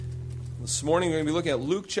This morning we're going to be looking at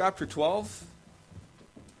Luke chapter 12.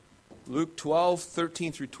 Luke 12,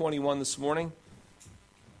 13 through 21 this morning.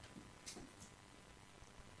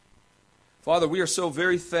 Father, we are so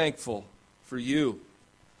very thankful for you,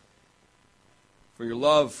 for your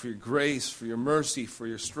love, for your grace, for your mercy, for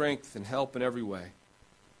your strength and help in every way.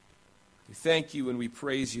 We thank you and we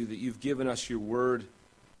praise you that you've given us your word,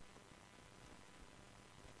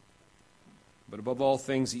 but above all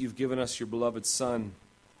things that you've given us your beloved Son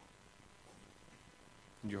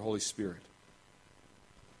and your Holy Spirit.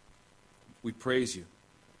 We praise you.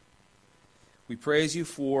 We praise you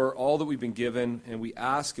for all that we've been given, and we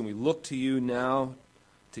ask and we look to you now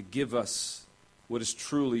to give us what is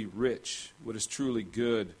truly rich, what is truly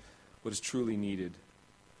good, what is truly needed.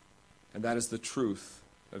 And that is the truth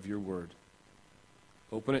of your word.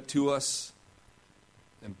 Open it to us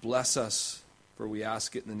and bless us, for we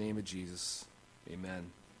ask it in the name of Jesus.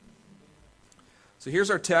 Amen. So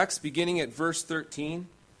here's our text, beginning at verse 13,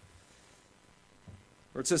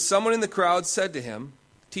 where it says, "Someone in the crowd said to him,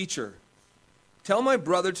 'Teacher, tell my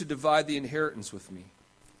brother to divide the inheritance with me.'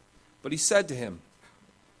 But he said to him,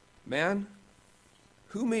 'Man,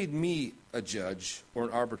 who made me a judge or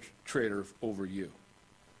an arbitrator over you?'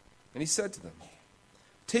 And he said to them,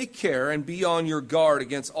 'Take care and be on your guard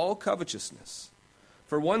against all covetousness,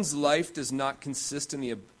 for one's life does not consist in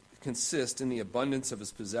the abundance of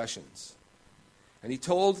his possessions.' And he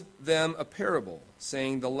told them a parable,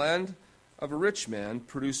 saying, 'The land of a rich man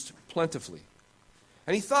produced plentifully.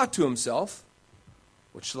 And he thought to himself,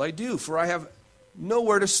 what shall I do? For I have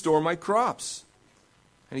nowhere to store my crops.'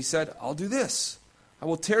 And he said, 'I'll do this. I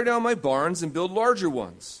will tear down my barns and build larger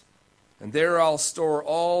ones. And there I'll store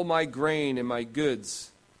all my grain and my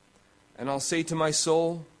goods. And I'll say to my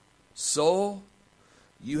soul, Soul,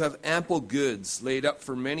 you have ample goods laid up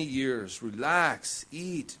for many years. Relax,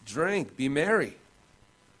 eat, drink, be merry.'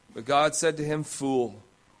 But God said to him, 'Fool,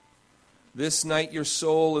 this night your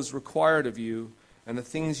soul is required of you, and the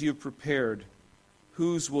things you have prepared,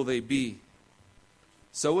 whose will they be?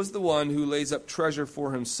 So is the one who lays up treasure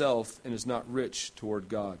for himself and is not rich toward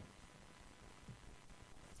God.'"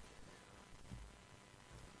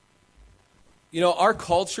 You know, our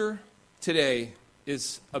culture today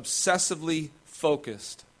is obsessively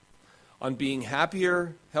focused on being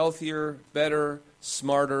happier, healthier, better,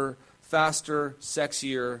 smarter, faster,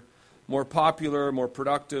 sexier, more popular, more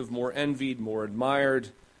productive, more envied, more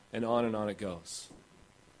admired, and on it goes.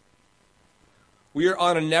 We are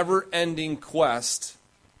on a never-ending quest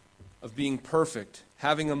of being perfect,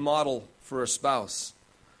 having a model for a spouse,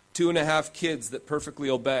 2.5 kids that perfectly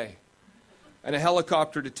obey, and a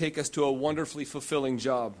helicopter to take us to a wonderfully fulfilling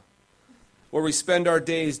job, where we spend our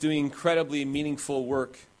days doing incredibly meaningful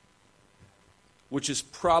work, which is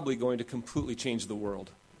probably going to completely change the world.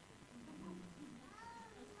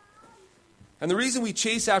 And the reason we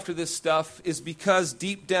chase after this stuff is because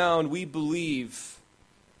deep down we believe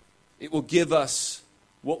it will give us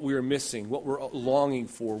what we're missing, what we're longing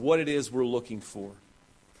for, what it is we're looking for.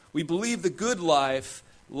 We believe the good life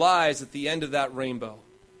lies at the end of that rainbow.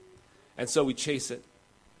 And so we chase it,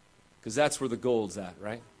 because that's where the gold's at,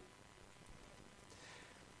 right?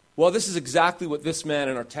 Well, this is exactly what this man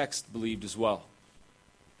in our text believed as well.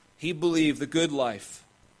 He believed the good life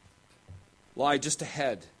lied just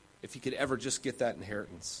ahead, if he could ever just get that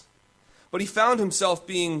inheritance. But he found himself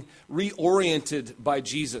being reoriented by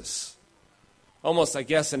Jesus. Almost, I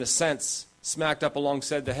guess, in a sense, smacked up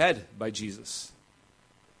alongside the head by Jesus.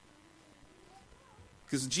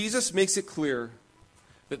 Because Jesus makes it clear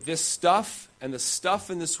that this stuff and the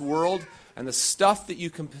stuff in this world and the stuff that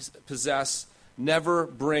you can possess never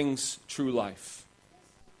brings true life.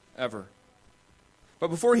 Ever. But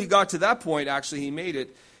before he got to that point, actually, he made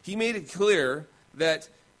it clear that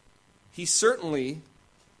he certainly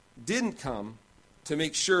didn't come to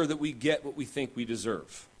make sure that we get what we think we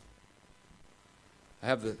deserve. I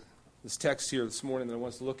have this text here this morning that I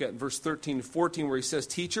want us to look at in verse 13 and 14, where he says,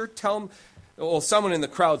 "Teacher, tell him," well, someone in the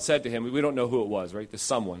crowd said to him, we don't know who it was, right? The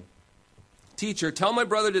someone. "Teacher, tell my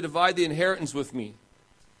brother to divide the inheritance with me."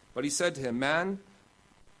 But he said to him, "Man,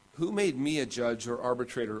 who made me a judge or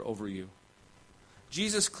arbitrator over you?"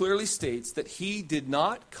 Jesus clearly states that he did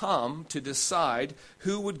not come to decide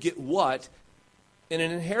who would get what in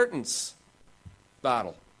an inheritance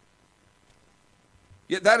battle.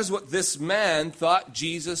 Yet that is what this man thought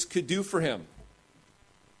Jesus could do for him.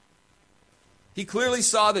 He clearly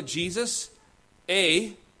saw that Jesus,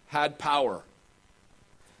 A, had power.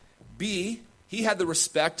 B, he had the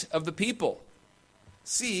respect of the people.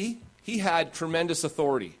 C, he had tremendous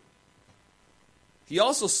authority. He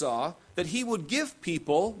also saw that he would give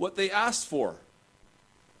people what they asked for.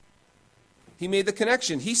 He made the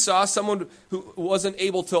connection. He saw someone who wasn't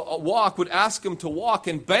able to walk, would ask him to walk,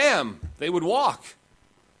 and bam, they would walk.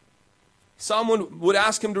 Someone would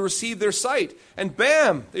ask him to receive their sight, and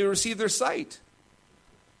bam, they would receive their sight.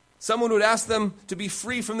 Someone would ask them to be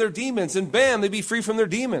free from their demons, and bam, they'd be free from their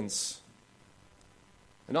demons.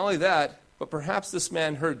 And not only that, but perhaps this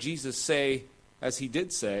man heard Jesus say, as he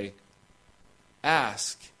did say,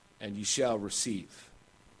 ask and you shall receive.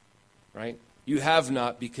 Right? You have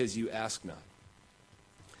not because you ask not.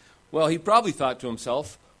 Well, he probably thought to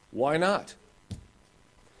himself, why not?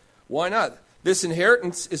 Why not? This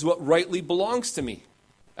inheritance is what rightly belongs to me.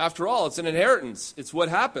 After all, it's an inheritance. It's what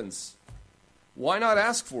happens. Why not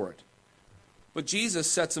ask for it? But Jesus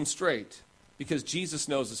sets him straight because Jesus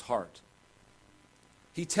knows his heart.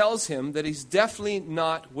 He tells him that he's definitely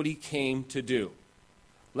not what he came to do.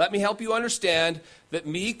 Let me help you understand that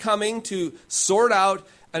me coming to sort out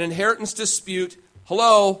an inheritance dispute,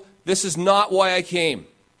 hello, this is not why I came.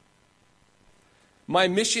 My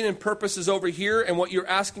mission and purpose is over here, and what you're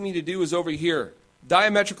asking me to do is over here.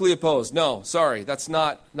 Diametrically opposed. No, sorry, that's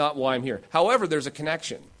not why I'm here. However, there's a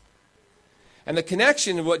connection. And the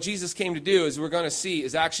connection of what Jesus came to do, as we're going to see,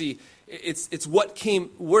 is actually, it's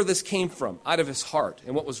where this came from, out of his heart,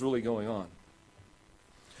 and what was really going on.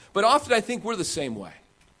 But often I think we're the same way.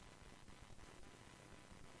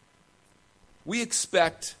 We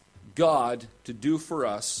expect God to do for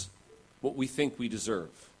us what we think we deserve.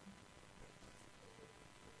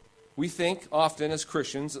 We think often as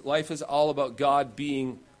Christians that life is all about God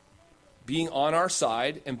being on our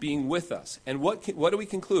side and being with us. And what do we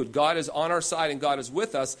conclude? God is on our side and God is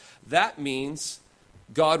with us. That means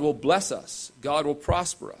God will bless us. God will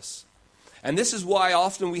prosper us. And this is why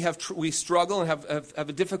often we struggle and have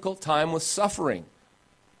a difficult time with suffering.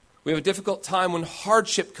 We have a difficult time when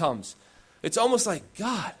hardship comes. It's almost like,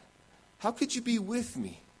 God, how could you be with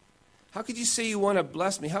me? How could you say you want to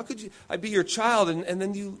bless me? How could I be your child and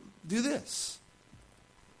then you do this?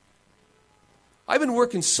 I've been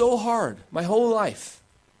working so hard my whole life.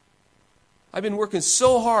 I've been working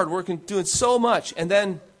so hard, doing so much, and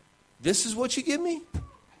then this is what you give me?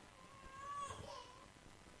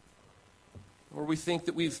 Or we think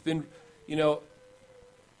that we've been,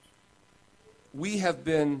 we have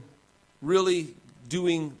been really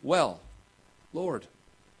doing well. Lord,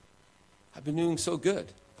 I've been doing so good.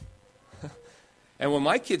 And when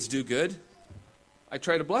my kids do good, I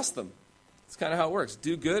try to bless them. It's kind of how it works.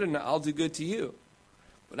 Do good and I'll do good to you.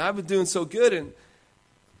 But I've been doing so good and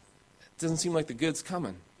it doesn't seem like the good's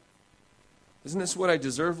coming. Isn't this what I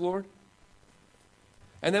deserve, Lord?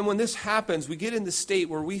 And then when this happens, we get in the state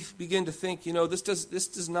where we begin to think, this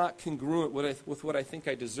does not congruent with what I think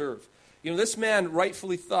I deserve. This man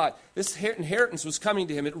rightfully thought this inheritance was coming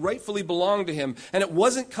to him. It rightfully belonged to him, and it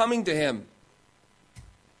wasn't coming to him.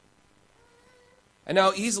 And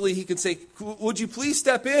now easily he could say, would you please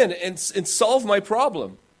step in and solve my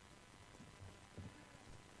problem?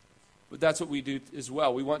 But that's what we do as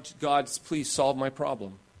well. We want God to please solve my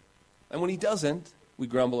problem. And when he doesn't, we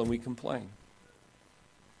grumble and we complain.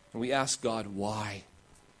 And we ask God, why?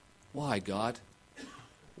 Why, God?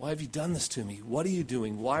 Why have you done this to me? What are you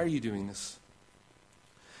doing? Why are you doing this?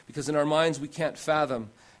 Because in our minds we can't fathom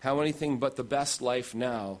how anything but the best life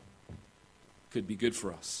now could be good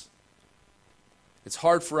for us. It's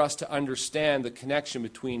hard for us to understand the connection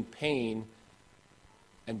between pain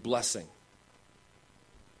and blessing.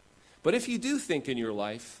 But if you do think in your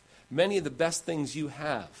life, many of the best things you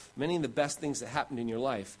have, many of the best things that happened in your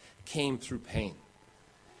life came through pain,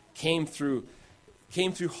 came through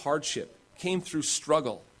hardship, came through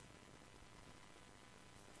struggle.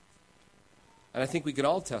 And I think we could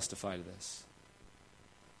all testify to this.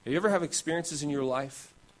 Have you ever have experiences in your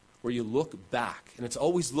life where you look back, and it's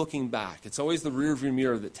always looking back. It's always the rearview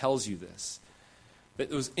mirror that tells you this.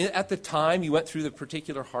 But it was at the time you went through the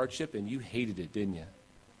particular hardship and you hated it, didn't you?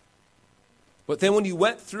 But then when you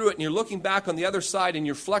went through it and you're looking back on the other side and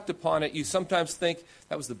you reflect upon it, you sometimes think,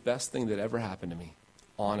 that was the best thing that ever happened to me.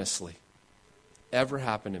 Honestly. Ever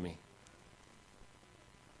happened to me.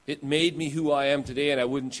 It made me who I am today, and I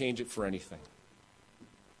wouldn't change it for anything.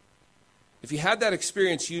 If you had that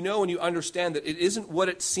experience, you know and you understand that it isn't what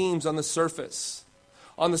it seems on the surface.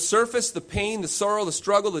 On the surface, the pain, the sorrow, the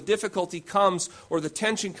struggle, the difficulty comes, or the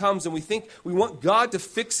tension comes, and we think we want God to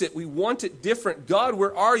fix it. We want it different. God,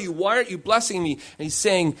 where are you? Why aren't you blessing me? And he's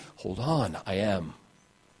saying, hold on, I am.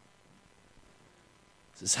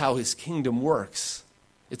 This is how his kingdom works.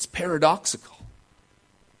 It's paradoxical.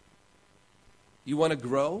 You want to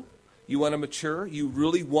grow? You want to mature? You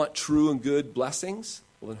really want true and good blessings?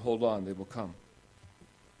 Well, then hold on, they will come.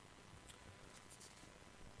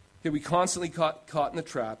 Here we constantly caught in the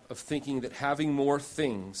trap of thinking that having more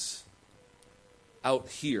things out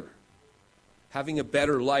here, having a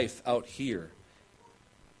better life out here,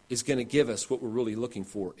 is going to give us what we're really looking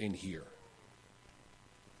for in here.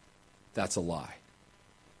 That's a lie.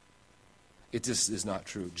 It just is not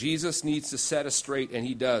true. Jesus needs to set us straight, and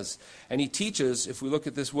he does. And he teaches, if we look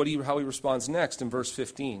at this, how he responds next in verse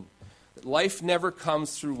 15, that life never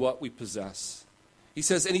comes through what we possess. He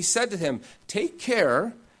says, and he said to him, take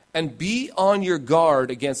care and be on your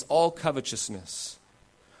guard against all covetousness.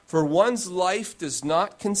 For one's life does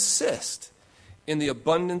not consist in the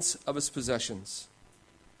abundance of his possessions.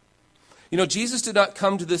 You know, Jesus did not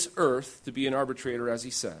come to this earth to be an arbitrator, as he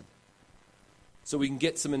said, so we can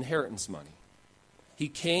get some inheritance money. He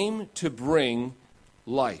came to bring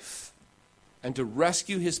life and to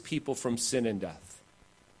rescue his people from sin and death.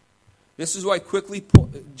 This is why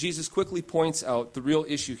Jesus quickly points out the real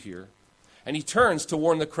issue here. And he turns to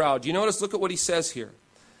warn the crowd. You notice, look at what he says here.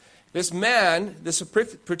 This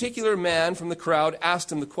particular man from the crowd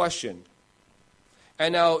asked him the question.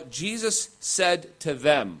 And now Jesus said to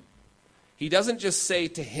them. He doesn't just say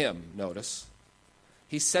to him, notice.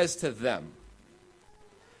 He says to them.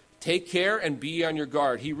 Take care and be on your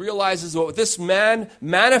guard. He realizes what this man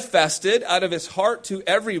manifested out of his heart to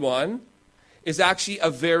everyone is actually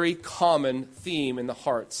a very common theme in the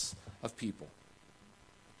hearts of people.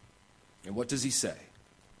 And what does he say?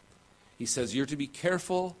 He says, you're to be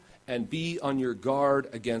careful and be on your guard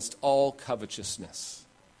against all covetousness,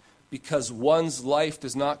 because one's life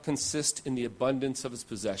does not consist in the abundance of his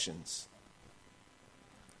possessions.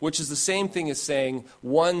 Which is the same thing as saying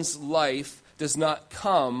one's life does not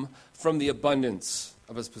come from the abundance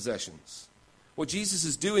of his possessions. What Jesus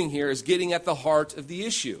is doing here is getting at the heart of the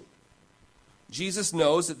issue. Jesus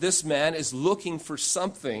knows that this man is looking for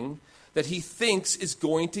something that he thinks is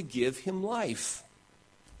going to give him life.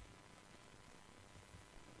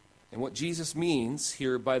 And what Jesus means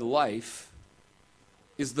here by life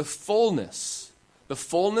is the fullness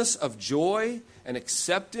of joy and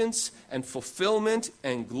acceptance and fulfillment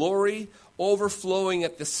and glory overflowing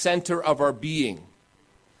at the center of our being.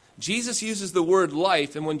 Jesus uses the word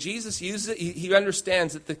life, and when Jesus uses it, he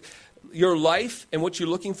understands that your life and what you're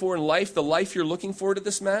looking for in life, the life you're looking for to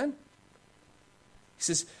this man, he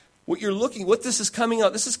says, what this is coming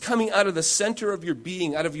out of the center of your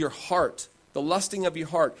being, out of your heart, the lusting of your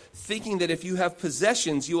heart, thinking that if you have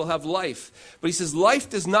possessions, you will have life. But he says, life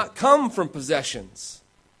does not come from possessions.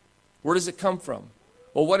 Where does it come from?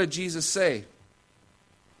 Well, what did Jesus say?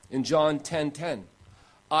 In John 10:10,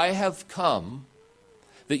 I have come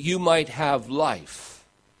that you might have life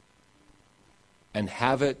and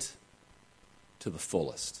have it to the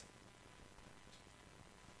fullest.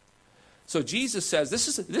 So Jesus says, this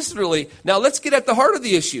is really, now let's get at the heart of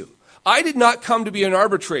the issue. I did not come to be an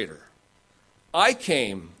arbitrator. I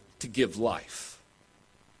came to give life.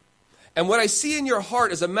 And what I see in your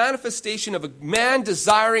heart is a manifestation of a man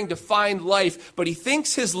desiring to find life, but he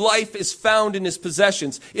thinks his life is found in his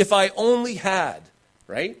possessions. If I only had,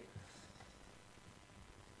 right?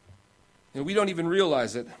 And we don't even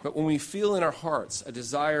realize it, but when we feel in our hearts a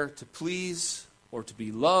desire to please or to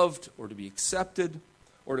be loved or to be accepted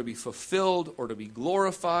or to be fulfilled or to be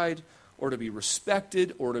glorified or to be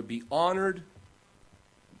respected or to be honored,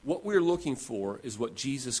 what we're looking for is what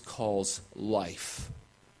Jesus calls life.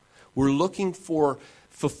 We're looking for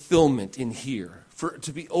fulfillment in here,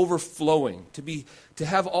 to be overflowing, to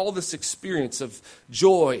have all this experience of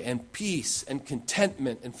joy and peace and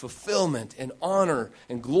contentment and fulfillment and honor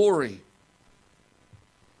and glory.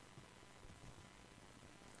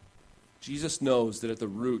 Jesus knows that at the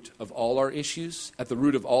root of all our issues, at the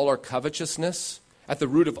root of all our covetousness, at the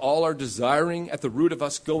root of all our desiring, at the root of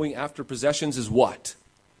us going after possessions is what?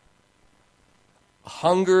 A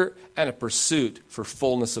hunger and a pursuit for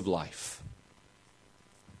fullness of life.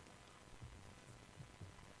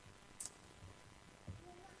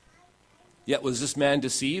 Yet was this man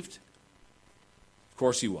deceived? Of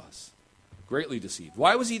course he was. Greatly deceived.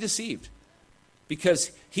 Why was he deceived?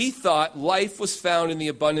 Because he thought life was found in the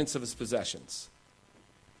abundance of his possessions.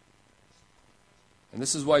 And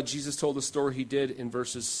this is why Jesus told the story he did in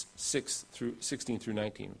verses 16 through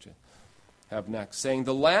 19, which I have next, saying,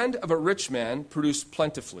 the land of a rich man produced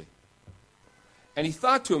plentifully. And he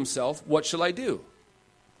thought to himself, what shall I do?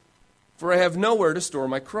 For I have nowhere to store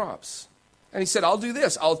my crops. And he said, I'll do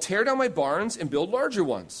this. I'll tear down my barns and build larger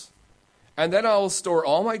ones. And then I will store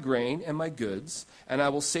all my grain and my goods. And I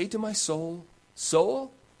will say to my soul,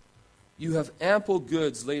 soul, you have ample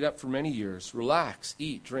goods laid up for many years. Relax,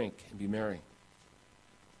 eat, drink, and be merry.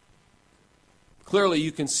 Clearly,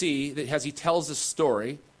 you can see that as he tells this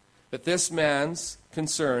story, that this man's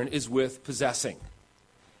concern is with possessing.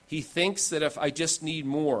 He thinks that if I just need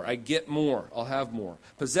more, I get more, I'll have more.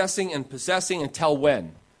 Possessing until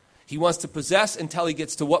when? He wants to possess until he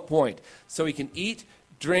gets to what point? So he can eat,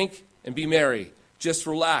 drink, and be merry. Just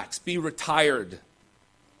relax, be retired.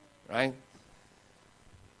 Right?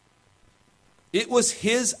 It was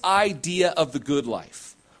his idea of the good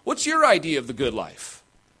life. What's your idea of the good life?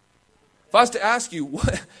 If I was to ask you,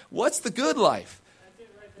 what's the good life?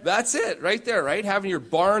 That's it right there, right? Having your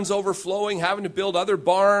barns overflowing, having to build other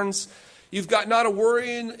barns. You've got not a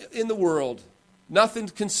worry in the world, nothing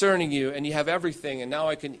concerning you, and you have everything, and now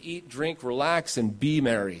I can eat, drink, relax, and be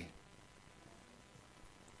merry.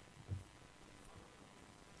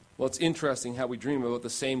 Well, it's interesting how we dream about the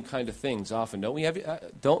same kind of things often, don't we?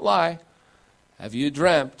 Don't lie. Have you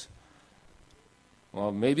dreamt?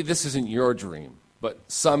 Well, maybe this isn't your dream, but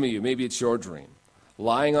some of you, maybe it's your dream.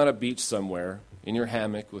 Lying on a beach somewhere, in your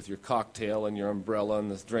hammock with your cocktail and your umbrella and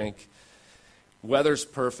the drink. Weather's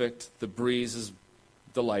perfect. The breeze is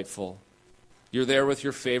delightful. You're there with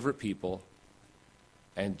your favorite people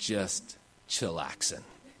and just chillaxing.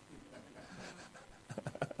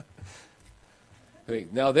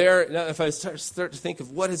 Now if I start to think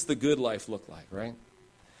of what does the good life look like, right?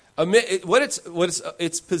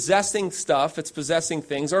 It's possessing stuff, it's possessing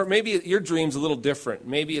things, or maybe your dream's a little different.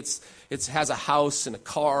 Maybe it has a house and a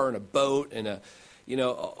car and a boat and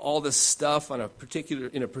all this stuff in a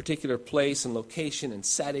particular place and location and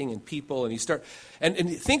setting and people, and you start and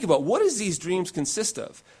you think about what does these dreams consist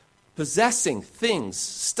of? Possessing things,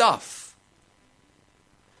 stuff.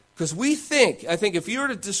 Because I think if you were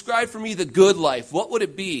to describe for me the good life, what would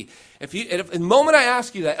it be? If the moment I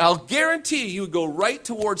ask you that, I'll guarantee you would go right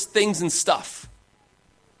towards things and stuff.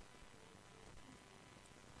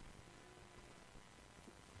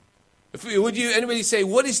 Anybody say,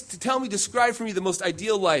 describe for me the most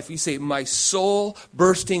ideal life? You say, my soul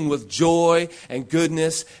bursting with joy and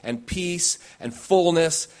goodness and peace and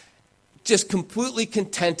fullness, just completely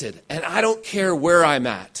contented, and I don't care where I'm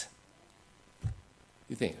at.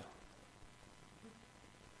 You think,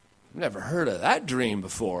 I've never heard of that dream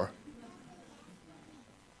before.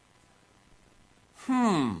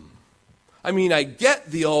 I mean, I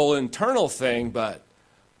get the old internal thing, but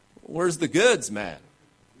where's the goods, man?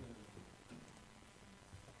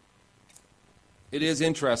 It is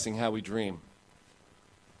interesting how we dream.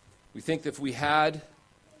 We think that if we had,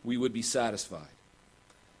 we would be satisfied.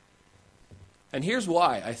 And here's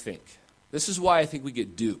why, I think. This is why I think we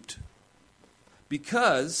get duped.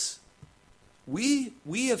 Because we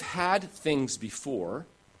have had things before,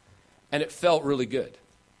 and it felt really good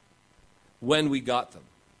when we got them.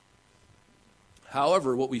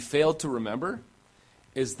 However, what we failed to remember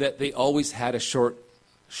is that they always had a short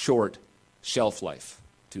shelf life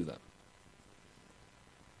to them.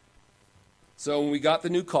 So when we got the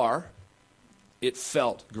new car, it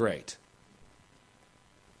felt great.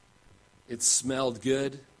 It smelled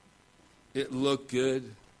good. It looked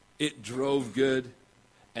good. It drove good.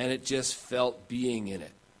 And it just felt being in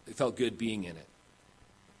it. It felt good being in it.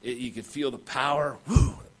 You could feel the power. Woo!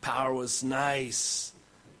 The power was nice.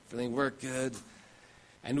 Everything worked good.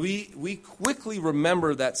 And we quickly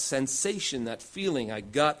remember that sensation, that feeling. I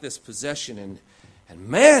got this possession, and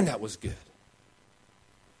man, that was good.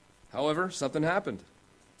 However, something happened.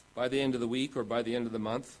 By the end of the week or by the end of the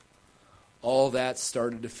month, all that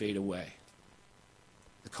started to fade away.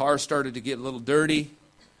 The car started to get a little dirty.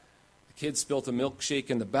 The kids spilt a milkshake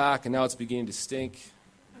in the back, and now it's beginning to stink.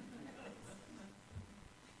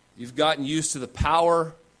 You've gotten used to the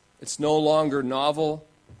power. It's no longer novel.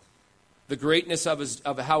 The greatness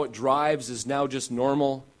of how it drives is now just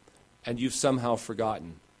normal, and you've somehow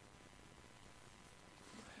forgotten.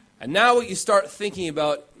 And now what you start thinking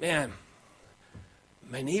about, man,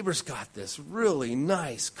 my neighbor's got this really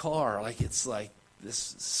nice car. It's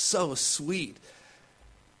this so sweet.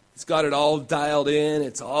 It's got it all dialed in.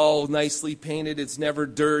 It's all nicely painted. It's never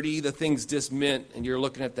dirty. The thing's just mint. And you're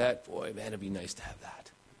looking at that, boy, man, it'd be nice to have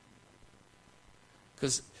that.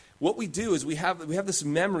 Because what we do is we have this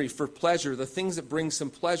memory for pleasure, the things that bring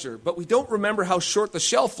some pleasure, but we don't remember how short the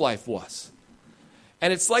shelf life was.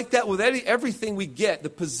 And it's like that with everything we get, the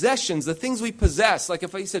possessions, the things we possess. Like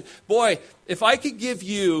if I said, boy, if I could give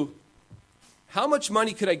you, how much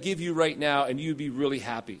money could I give you right now and you'd be really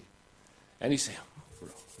happy? And you say,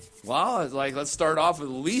 well, let's start off with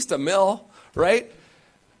at least $1 million, right?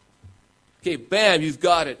 Okay, bam, you've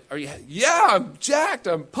got it. Are you? Yeah, I'm jacked.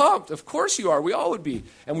 I'm pumped. Of course you are. We all would be.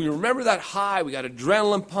 And we remember that high. We got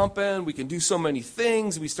adrenaline pumping. We can do so many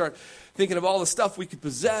things. We start thinking of all the stuff we could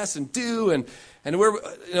possess and do, and where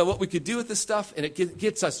what we could do with this stuff, and it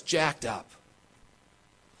gets us jacked up.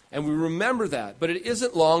 And we remember that. But it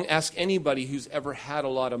isn't long. Ask anybody who's ever had a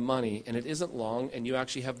lot of money. And it isn't long, and you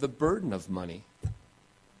actually have the burden of money.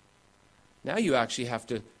 Now you actually have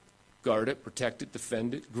to guard it, protect it,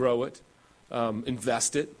 defend it, grow it,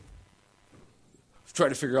 invest it. Try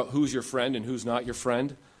to figure out who's your friend and who's not your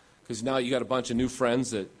friend. Because now you got a bunch of new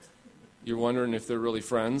friends that you're wondering if they're really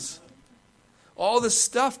friends. All this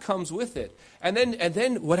stuff comes with it. And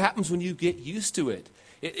then what happens when you get used to it?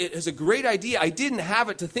 It is a great idea. I didn't have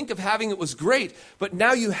it. To think of having it was great. But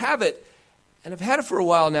now you have it. And I've had it for a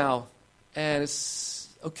while now. And it's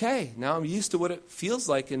okay. Now I'm used to what it feels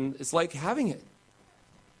like. And it's like having it.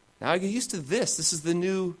 Now I get used to this. This is the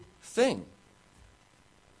new thing.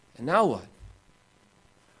 And now what?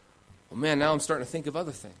 Well, man, now I'm starting to think of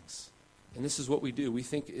other things. And this is what we do. We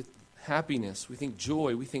think happiness, we think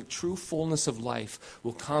joy, we think true fullness of life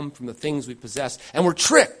will come from the things we possess. And we're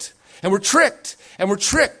tricked. And we're tricked. And we're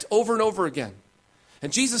tricked over and over again.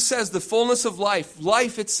 And Jesus says the fullness of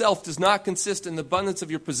life itself does not consist in the abundance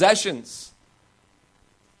of your possessions.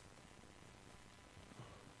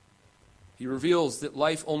 He reveals that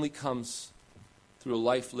life only comes through a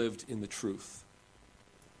life lived in the truth.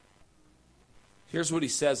 Here's what he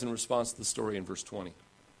says in response to the story in verse 20.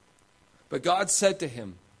 But God said to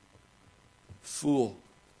him, "Fool,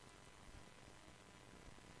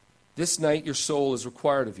 this night your soul is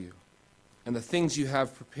required of you, and the things you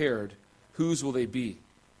have prepared, whose will they be?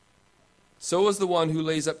 So is the one who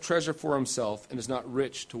lays up treasure for himself and is not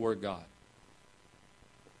rich toward God."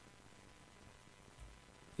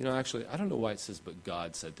 You know, actually, I don't know why it says, but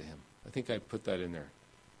God said to him. I think I put that in there.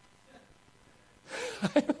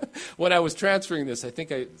 When I was transferring this, I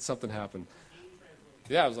think something happened.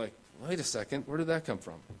 Yeah, I was like, wait a second, where did that come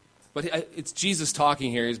from? But it's Jesus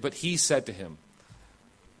talking here, but he said to him.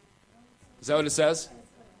 Is that what it says?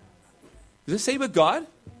 Does it say but God?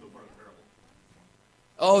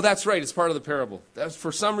 Oh, that's right, it's part of the parable.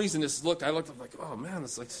 For some reason, I looked up like, oh man,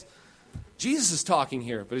 it's like, Jesus is talking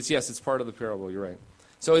here. But it's part of the parable, you're right.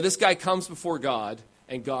 So this guy comes before God,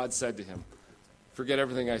 and God said to him, forget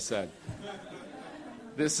everything I said.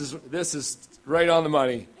 This is right on the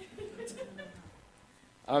money.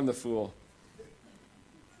 I'm the fool.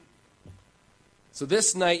 So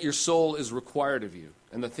this night your soul is required of you,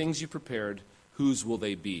 and the things you prepared, whose will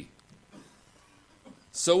they be?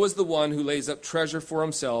 So is the one who lays up treasure for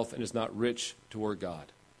himself and is not rich toward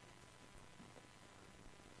God.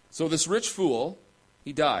 So this rich fool,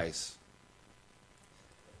 he dies.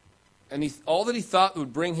 And all that he thought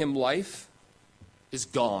would bring him life is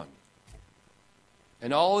gone.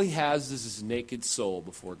 And all he has is his naked soul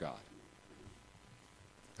before God.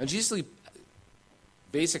 And Jesus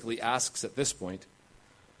basically asks at this point,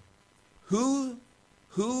 who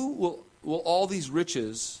will all these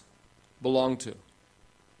riches belong to?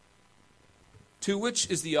 To which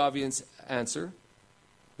is the obvious answer,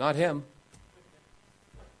 not him.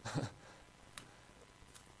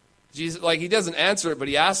 Jesus, he doesn't answer it, but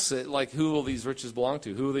he asks it, who will these riches belong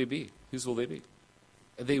to? Who will they be? Whose will they be?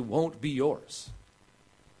 They won't be yours.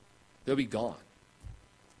 They'll be gone.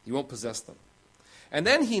 You won't possess them. And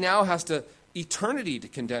then he now has eternity to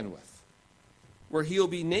contend with, where he'll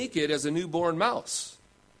be naked as a newborn mouse,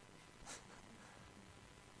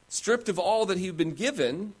 stripped of all that he'd been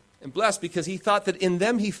given and blessed, because he thought that in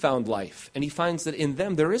them he found life, and he finds that in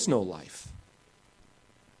them there is no life.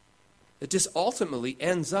 It just ultimately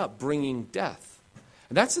ends up bringing death.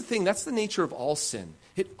 And that's the thing, that's the nature of all sin.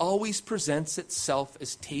 It always presents itself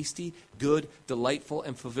as tasty, good, delightful,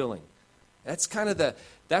 and fulfilling. That's kind of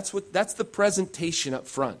that's the presentation up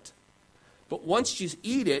front. But once you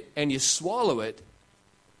eat it and you swallow it,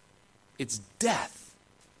 it's death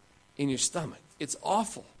in your stomach. It's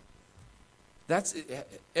awful.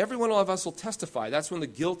 Every one of us will testify. That's when the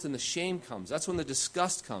guilt and the shame comes. That's when the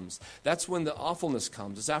disgust comes. That's when the awfulness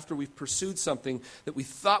comes. It's after we've pursued something that we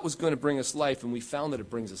thought was going to bring us life, and we found that it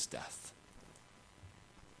brings us death.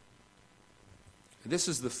 This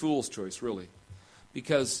is the fool's choice, really.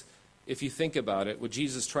 Because if you think about it, what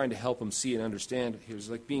Jesus is trying to help him see and understand here is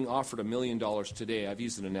like being offered $1 million today. I've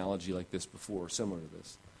used an analogy like this before, similar to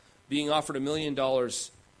this. Being offered $1 million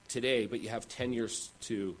today, but you have 10 years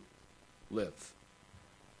to live.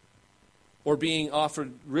 Or being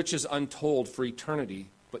offered riches untold for eternity,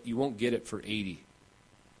 but you won't get it for 80.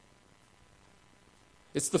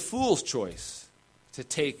 It's the fool's choice to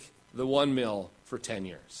take the 1 mil for 10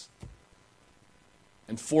 years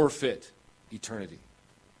and forfeit eternity.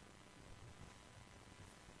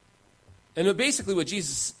 And basically what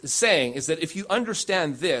Jesus is saying is that if you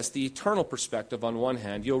understand this, the eternal perspective on one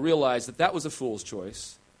hand, you'll realize that was a fool's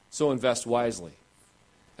choice, so invest wisely.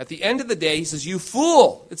 At the end of the day, he says, you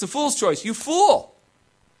fool. It's a fool's choice. You fool.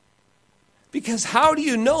 Because how do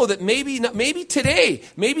you know that maybe today,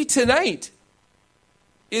 maybe tonight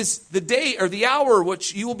is the day or the hour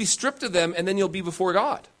which you will be stripped of them and then you'll be before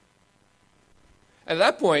God? At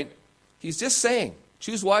that point, he's just saying,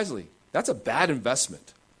 choose wisely. That's a bad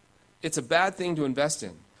investment. It's a bad thing to invest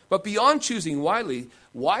in. But beyond choosing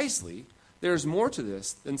wisely, there's more to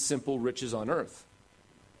this than simple riches on earth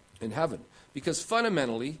in heaven. Because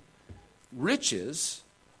fundamentally, riches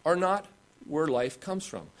are not where life comes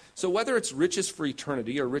from. So whether it's riches for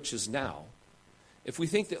eternity or riches now, if we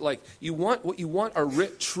think that what you want are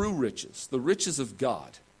true riches, the riches of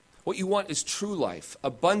God. What you want is true life,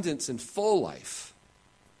 abundance and full life.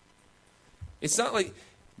 It's not like,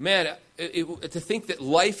 man, to think that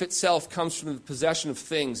life itself comes from the possession of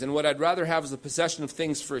things, and what I'd rather have is the possession of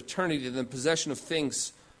things for eternity than the possession of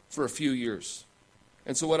things for a few years.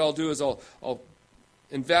 And so what I'll do is I'll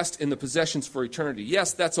invest in the possessions for eternity.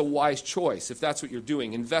 Yes, that's a wise choice if that's what you're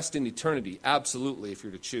doing. Invest in eternity, absolutely, if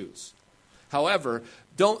you're to choose. However,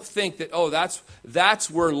 don't think that,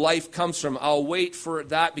 that's where life comes from. I'll wait for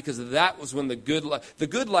that because that was when the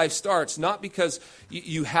good life starts, not because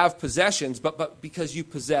you have possessions, but because you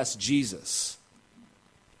possess Jesus.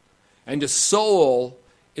 And the soul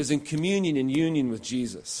is in communion and union with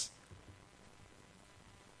Jesus.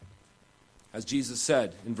 As Jesus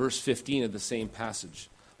said in verse 15 of the same passage,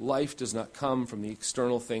 life does not come from the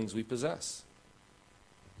external things we possess.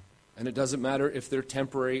 And it doesn't matter if they're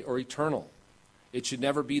temporary or eternal. It should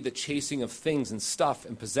never be the chasing of things and stuff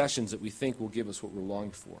and possessions that we think will give us what we're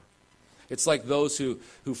longing for. It's like those who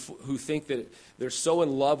think that they're so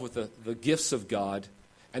in love with the gifts of God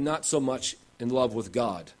and not so much in love with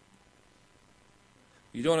God.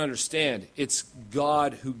 You don't understand. It's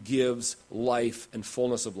God who gives life and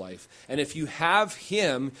fullness of life. And if you have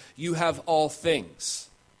Him, you have all things.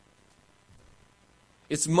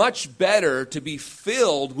 It's much better to be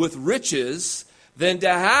filled with riches than to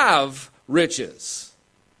have riches.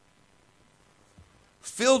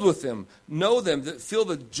 Filled with them, know them, that feel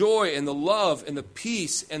the joy and the love and the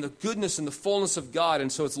peace and the goodness and the fullness of God.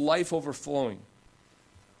 And so it's life overflowing.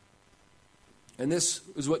 And this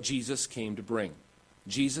is what Jesus came to bring.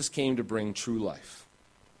 Jesus came to bring true life.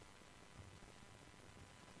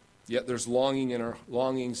 Yet there's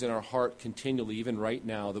longings in our heart continually, even right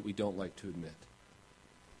now, that we don't like to admit.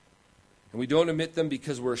 And we don't admit them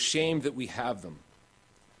because we're ashamed that we have them.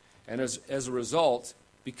 And as a result,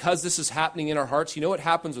 because this is happening in our hearts, you know what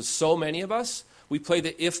happens with so many of us? We play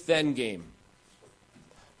the if-then game.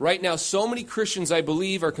 Right now, so many Christians, I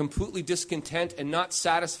believe, are completely discontent and not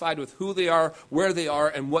satisfied with who they are, where they are,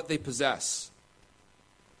 and what they possess.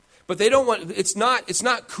 But they don't want, it's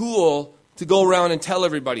not cool to go around and tell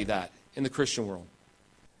everybody that in the Christian world.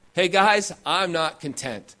 Hey guys, I'm not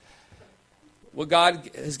content. What God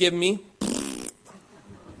has given me,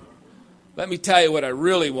 let me tell you what I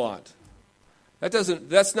really want.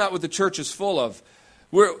 That's not what the church is full of.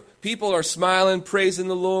 People are smiling, praising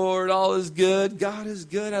the Lord, all is good, God is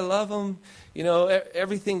good, I love Him. You know,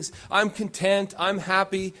 I'm content, I'm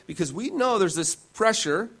happy, because we know there's this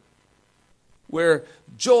pressure where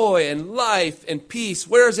joy and life and peace,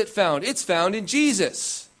 where is it found? It's found in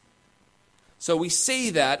Jesus. So we say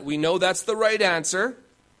that, we know that's the right answer,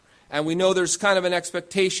 and we know there's kind of an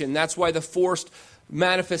expectation. That's why the forced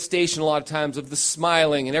manifestation a lot of times of the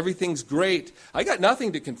smiling and everything's great. I got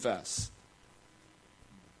nothing to confess.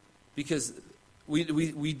 Because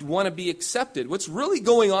we want to be accepted. What's really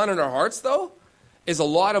going on in our hearts, though, is a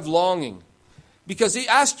lot of longing. Because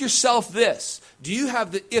ask yourself this. Do you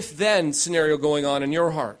have the if-then scenario going on in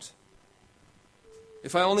your heart?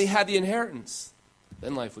 If I only had the inheritance,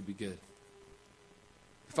 then life would be good.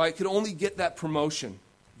 If I could only get that promotion,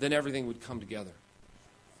 then everything would come together.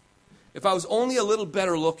 If I was only a little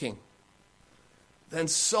better looking, then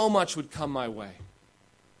so much would come my way.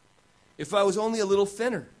 If I was only a little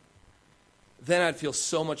thinner, then I'd feel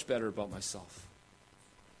so much better about myself.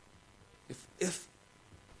 If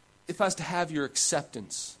I was to have your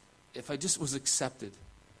acceptance, if I just was accepted,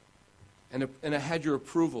 and I had your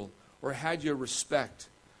approval, or I had your respect,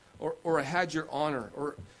 or I had your honor,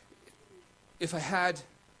 or if I had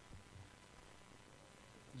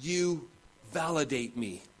you validate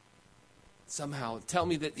me somehow, tell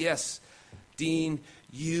me that, yes, Dean,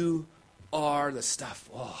 you are the stuff.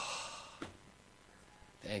 Oh,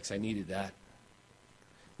 thanks, I needed that.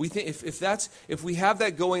 We think if we have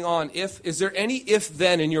that going on, is there any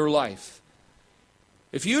if-then in your life?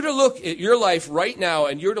 If you were to look at your life right now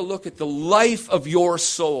and you're to look at the life of your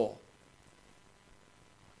soul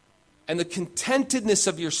and the contentedness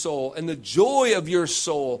of your soul and the joy of your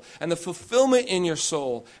soul and the fulfillment in your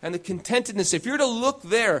soul and the contentedness, if you're to look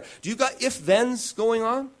there, do you got if-thens going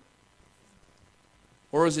on?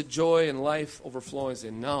 Or is it joy and life overflowing,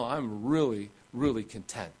 saying, no, I'm really, really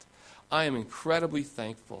content. I am incredibly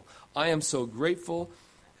thankful. I am so grateful.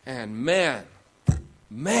 And man,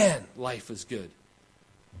 life is good.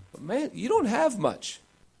 But man, you don't have much.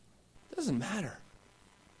 It doesn't matter.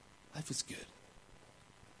 Life is good.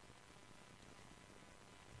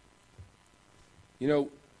 You know,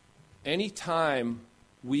 anytime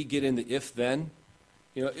we get into if-then,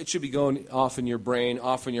 you know, it should be going off in your brain,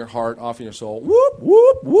 off in your heart, off in your soul. Whoop,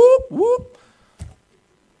 whoop, whoop, whoop.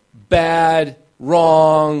 Bad,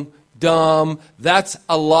 wrong, dumb. That's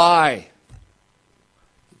a lie.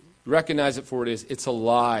 Recognize it for what it is. It's a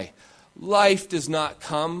lie. Life does not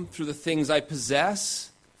come through the things I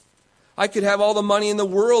possess. I could have all the money in the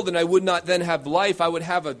world and I would not then have life. I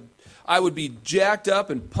would be jacked up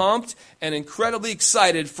and pumped and incredibly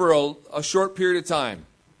excited for a short period of time.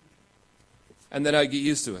 And then I'd get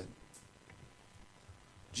used to it.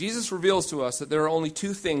 Jesus reveals to us that there are only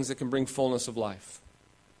two things that can bring fullness of life.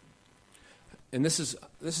 And this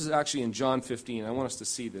is actually in John 15. I want us to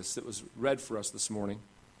see this. It was read for us this morning.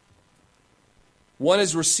 One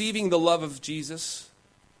is receiving the love of Jesus,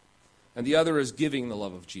 and the other is giving the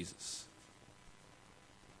love of Jesus.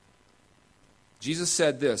 Jesus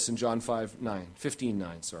said this in John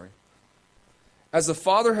 15:9. As the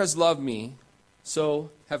Father has loved me,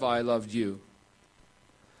 so have I loved you.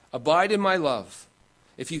 Abide in my love.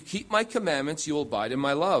 If you keep my commandments, you will abide in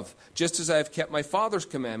my love, just as I have kept my Father's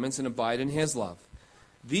commandments and abide in his love.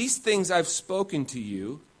 These things I've spoken to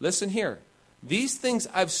you. Listen here. These things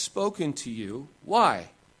I've spoken to you. Why?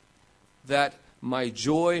 That my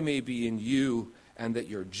joy may be in you and that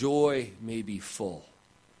your joy may be full.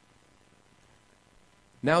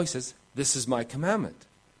 Now he says, this is my commandment,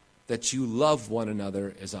 that you love one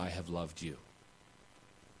another as I have loved you.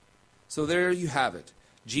 So there you have it.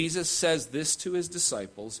 Jesus says this to his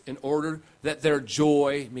disciples in order that their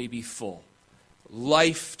joy may be full.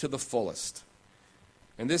 Life to the fullest.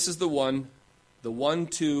 And this is the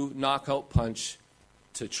 1-2 knockout punch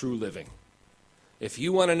to true living. If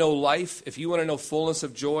you want to know life, if you want to know fullness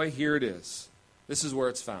of joy, here it is. This is where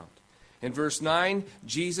it's found. In verse 9,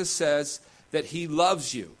 Jesus says that he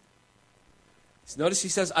loves you. Notice he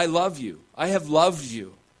says, I love you. I have loved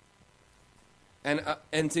you.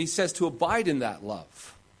 And he says to abide in that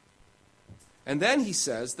love. And then he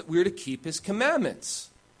says that we're to keep his commandments.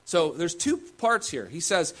 So there's two parts here. He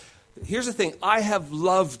says, here's the thing, I have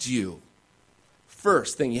loved you.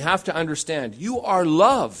 First thing you have to understand, you are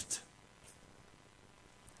loved.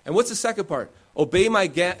 And what's the second part? Obey my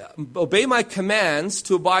commands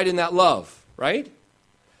to abide in that love, right?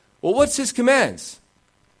 Well, what's his commands?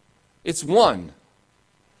 It's one,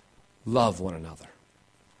 love one another.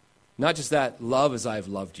 Not just that, love as I have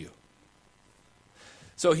loved you.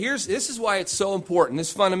 So this is why it's so important.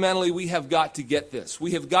 This fundamentally, we have got to get this.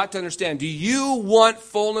 We have got to understand, do you want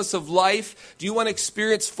fullness of life? Do you want to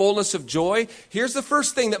experience fullness of joy? Here's the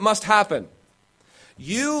first thing that must happen.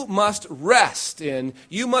 You must rest in,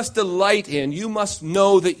 you must delight in, you must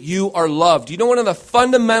know that you are loved. You know, one of the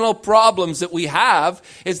fundamental problems that we have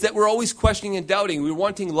is that we're always questioning and doubting. We're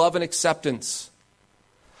wanting love and acceptance.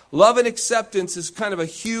 Love and acceptance is kind of a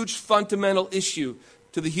huge fundamental issue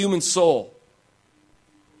to the human soul.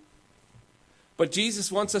 But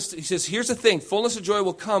Jesus wants us to, he says, here's the thing, fullness of joy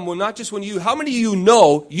will come, well, not just when how many of you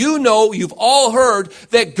know, you've all heard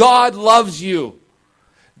that God loves you.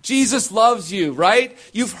 Jesus loves you, right?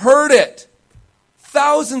 You've heard it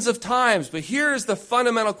thousands of times, but here is the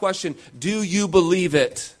fundamental question, do you believe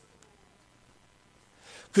it?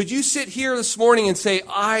 Could you sit here this morning and say,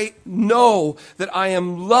 I know that I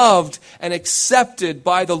am loved and accepted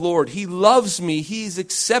by the Lord. He loves me. He's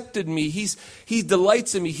accepted me. He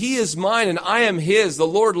delights in me. He is mine and I am his. The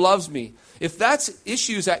Lord loves me. If that's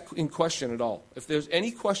issues in question at all, if there's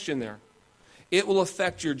any question there, it will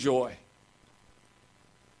affect your joy.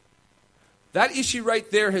 That issue right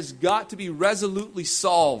there has got to be resolutely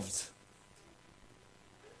solved.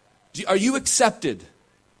 Are you accepted?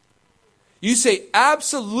 You say,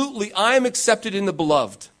 absolutely, I am accepted in the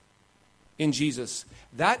beloved, in Jesus.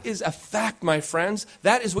 That is a fact, my friends.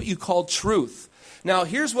 That is what you call truth. Now,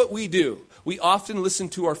 here's what we do. We often listen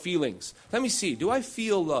to our feelings. Let me see, do I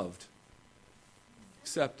feel loved?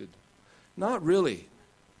 Accepted? Not really.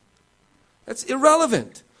 That's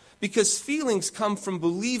irrelevant, because feelings come from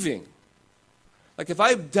believing. Like if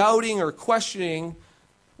I'm doubting or questioning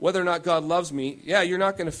whether or not God loves me, yeah, you're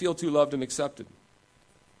not going to feel too loved and accepted.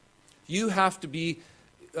 You have to be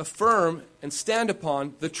firm and stand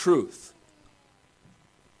upon the truth.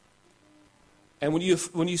 And when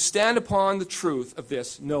you stand upon the truth of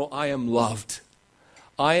this, no, I am loved.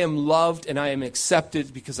 I am loved and I am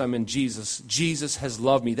accepted because I'm in Jesus. Jesus has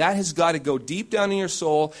loved me. That has got to go deep down in your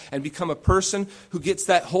soul and become a person who gets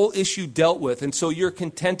that whole issue dealt with. And so you're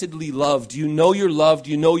contentedly loved. You know you're loved.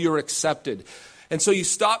 You know you're accepted. And so you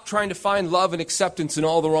stop trying to find love and acceptance in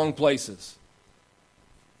all the wrong places.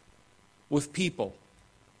 With people,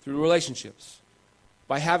 through relationships,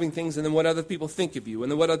 by having things and then what other people think of you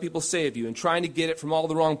and then what other people say of you and trying to get it from all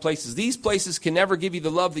the wrong places. These places can never give you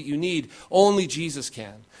the love that you need. Only Jesus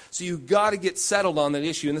can. So you've got to get settled on that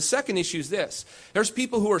issue. And the second issue is this. There's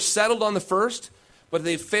people who are settled on the first, but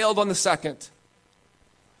they've failed on the second.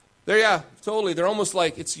 Totally. They're almost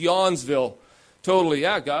like it's Yawnsville. Totally.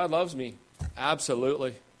 Yeah, God loves me.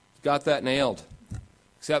 Absolutely. Got that nailed.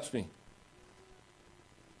 Accepts me.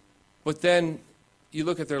 But then you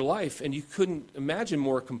look at their life and you couldn't imagine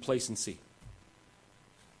more complacency.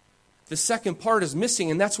 The second part is missing,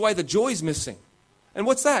 and that's why the joy's missing. And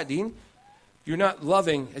what's that, Dean? You're not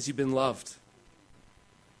loving as you've been loved.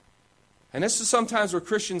 And this is sometimes where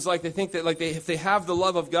Christians they think that if they have the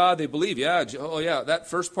love of God, they believe, that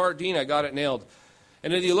first part, Dean, I got it nailed.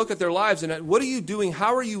 And then you look at their lives and what are you doing?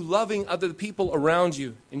 How are you loving other people around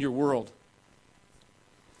you in your world?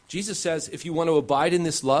 Jesus says, if you want to abide in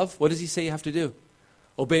this love, what does he say you have to do?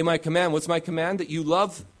 Obey my command. What's my command? That you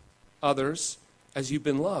love others as you've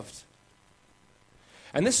been loved.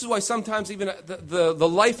 And this is why sometimes even the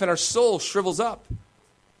life in our soul shrivels up.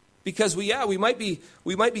 Because we might be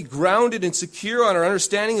grounded and secure on our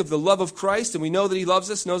understanding of the love of Christ, and we know that he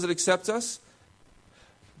loves us, knows that he accepts us.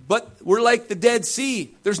 But we're like the Dead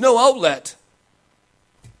Sea. There's no outlet.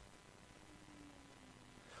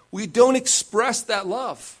 We don't express that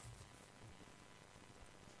love.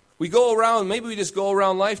 We go around, maybe we just go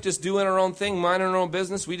around life just doing our own thing, minding our own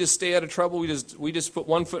business. We just stay out of trouble. We just put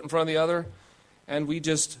one foot in front of the other, and we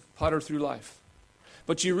just putter through life.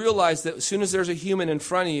 But you realize that as soon as there's a human in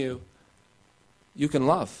front of you, you can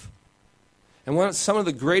love. And some of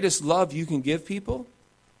the greatest love you can give people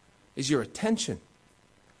is your attention,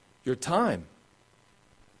 your time,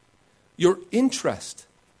 your interest.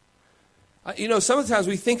 Sometimes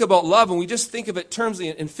we think about love and we just think of it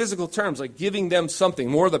in physical terms, like giving them something,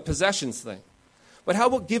 more of the possessions thing. But how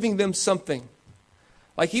about giving them something?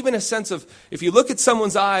 Like even a sense of, if you look at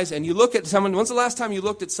someone's eyes and you look at someone, when's the last time you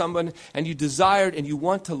looked at someone and you desired and you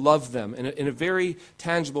want to love them in a very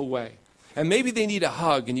tangible way? And maybe they need a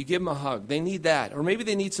hug, and you give them a hug. They need that. Or maybe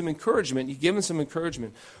they need some encouragement, you give them some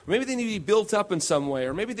encouragement. Or maybe they need to be built up in some way.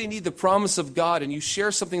 Or maybe they need the promise of God, and you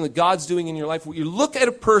share something that God's doing in your life. You look at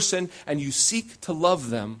a person, and you seek to love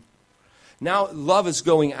them. Now love is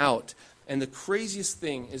going out. And the craziest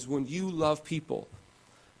thing is when you love people,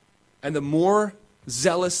 and the more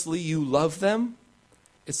zealously you love them,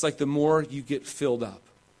 it's like the more you get filled up.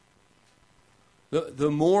 The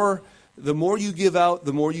more you give out,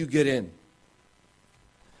 the more you get in.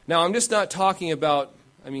 Now, I'm just not talking about,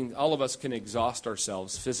 all of us can exhaust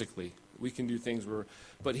ourselves physically. We can do things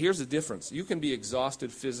but here's the difference. You can be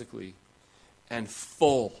exhausted physically and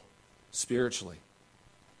full spiritually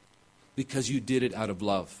because you did it out of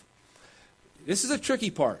love. This is a tricky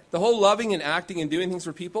part. The whole loving and acting and doing things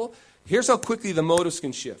for people, here's how quickly the motives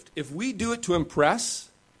can shift. If we do it to impress,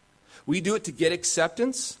 we do it to get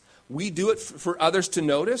acceptance, we do it for others to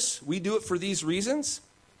notice, we do it for these reasons,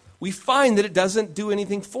 we find that it doesn't do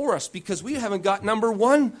anything for us because we haven't got number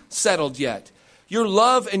one settled yet. Your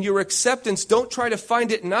love and your acceptance, don't try to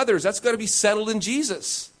find it in others. That's got to be settled in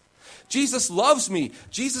Jesus. Jesus loves me.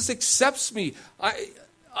 Jesus accepts me. I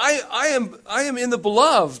am in the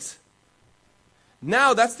beloved.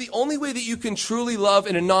 Now, that's the only way that you can truly love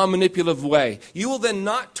in a non-manipulative way. You will then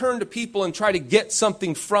not turn to people and try to get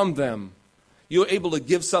something from them. You're able to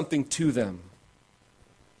give something to them.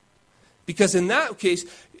 Because in that case,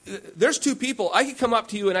 there's two people. I could come up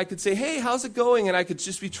to you and I could say, hey, how's it going? And I could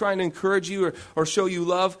just be trying to encourage you or show you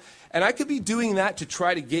love. And I could be doing that to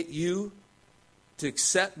try to get you to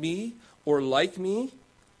accept me or like me.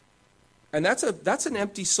 And that's an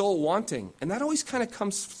empty soul wanting. And that always kind of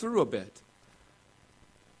comes through a bit.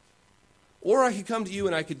 Or I could come to you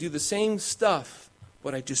and I could do the same stuff,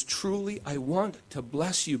 but I want to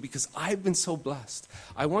bless you because I've been so blessed.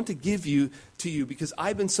 I want to give you to you because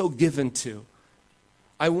I've been so given to.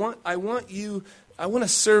 I want to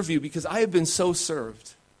serve you because I have been so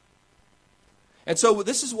served. And so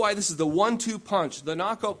this is why this is the 1-2 punch, the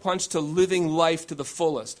knockout punch to living life to the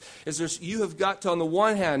fullest. You have got to, on the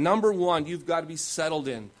one hand, number one, you've got to be settled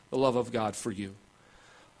in the love of God for you.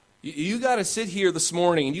 You got to sit here this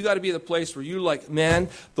morning and you got to be at the place where you're like, man,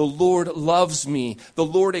 the Lord loves me. The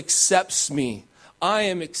Lord accepts me. I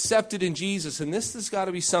am accepted in Jesus, and this has got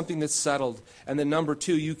to be something that's settled. And then number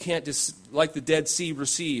 2, you can't just, like the Dead Sea,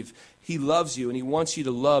 receive. He loves you, and he wants you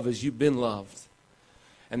to love as you've been loved.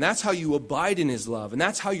 And that's how you abide in his love, and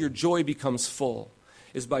that's how your joy becomes full,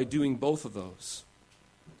 is by doing both of those.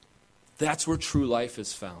 That's where true life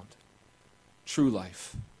is found. True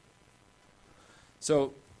life.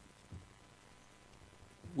 So,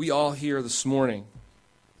 we all here this morning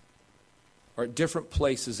are at different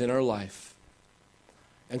places in our life.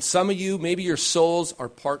 And some of you, maybe your souls are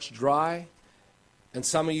parched dry, and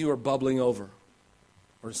some of you are bubbling over.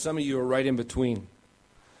 Or some of you are right in between.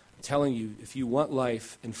 I'm telling you, if you want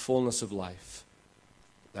life in fullness of life,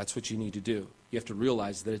 that's what you need to do. You have to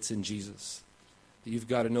realize that it's in Jesus. That you've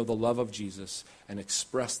got to know the love of Jesus and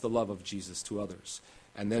express the love of Jesus to others.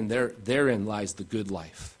 And then therein lies the good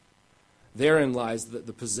life. Therein lies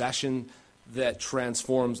the possession that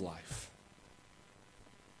transforms life.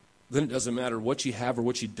 Then it doesn't matter what you have or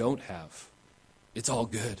what you don't have. It's all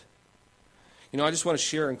good. You know, I just want to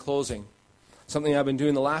share in closing something I've been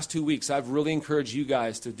doing the last 2 weeks. I've really encouraged you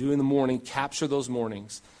guys to do in the morning, capture those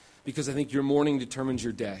mornings, because I think your morning determines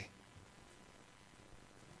your day.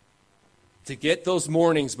 To get those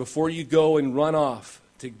mornings before you go and run off,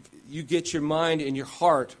 you get your mind and your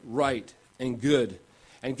heart right and good.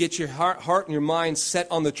 And get your heart and your mind set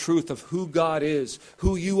on the truth of who God is,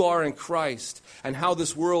 who you are in Christ, and how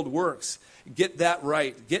this world works. Get that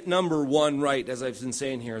right. Get number 1 right, as I've been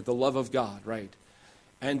saying here, the love of God, right?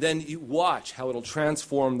 And then you watch how it'll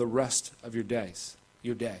transform the rest of your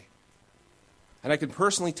day. And I can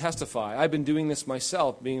personally testify, I've been doing this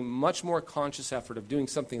myself, being much more conscious effort of doing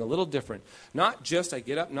something a little different. Not just I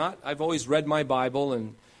get up, I've always read my Bible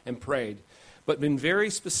and prayed, but been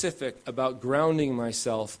very specific about grounding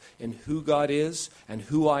myself in who God is and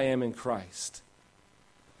who I am in Christ.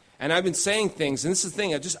 And I've been saying things, and this is the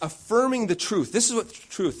thing, I'm just affirming the truth. This is what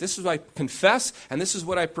truth, this is what I confess, and this is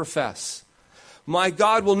what I profess. My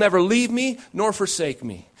God will never leave me nor forsake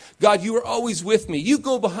me. God, you are always with me. You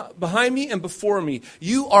go behind me and before me.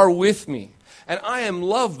 You are with me. And I am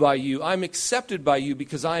loved by you. I'm accepted by you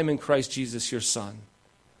because I am in Christ Jesus, your Son.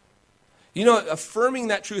 You know, affirming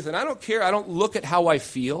that truth, and I don't care, I don't look at how I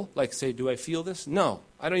feel, like say, do I feel this? No,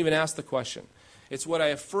 I don't even ask the question. It's what I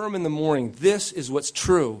affirm in the morning. This is what's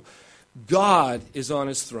true. God is on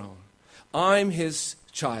his throne. I'm his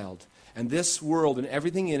child. And this world and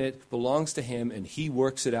everything in it belongs to him, and he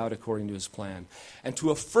works it out according to his plan. And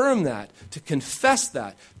to affirm that, to confess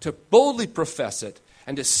that, to boldly profess it,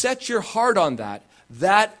 and to set your heart on that,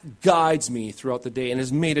 that guides me throughout the day and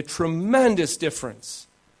has made a tremendous difference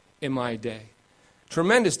in my day.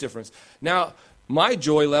 Tremendous difference. Now, my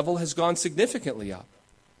joy level has gone significantly up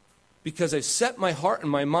because I've set my heart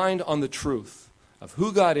and my mind on the truth of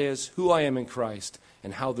who God is, who I am in Christ,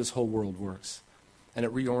 and how this whole world works. And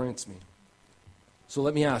it reorients me. So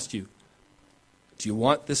let me ask you, do you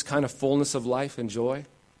want this kind of fullness of life and joy?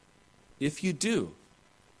 If you do,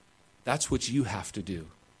 that's what you have to do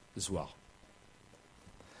as well.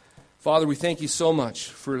 Father, we thank you so much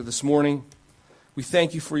for this morning. We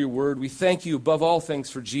thank you for your word. We thank you above all things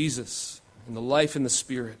for Jesus and the life in the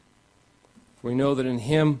Spirit. We know that in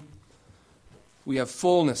him we have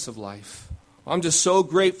fullness of life. I'm just so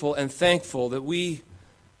grateful and thankful that we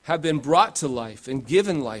have been brought to life and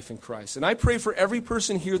given life in Christ. And I pray for every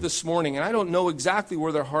person here this morning, and I don't know exactly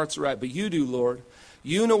where their hearts are at, but you do, Lord.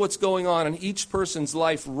 You know what's going on in each person's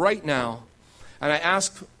life right now. And I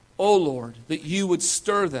ask, oh Lord, that you would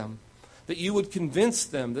stir them, that you would convince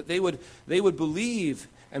them, that they would believe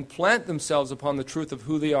and plant themselves upon the truth of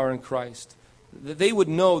who they are in Christ. That they would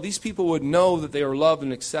know, these people would know that they are loved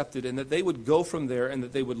and accepted, and that they would go from there and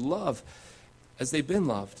that they would love as they've been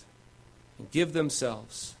loved and give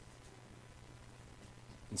themselves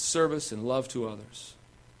in service and love to others.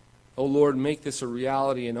 Oh Lord, make this a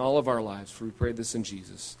reality in all of our lives, for we pray this in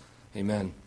Jesus. Amen.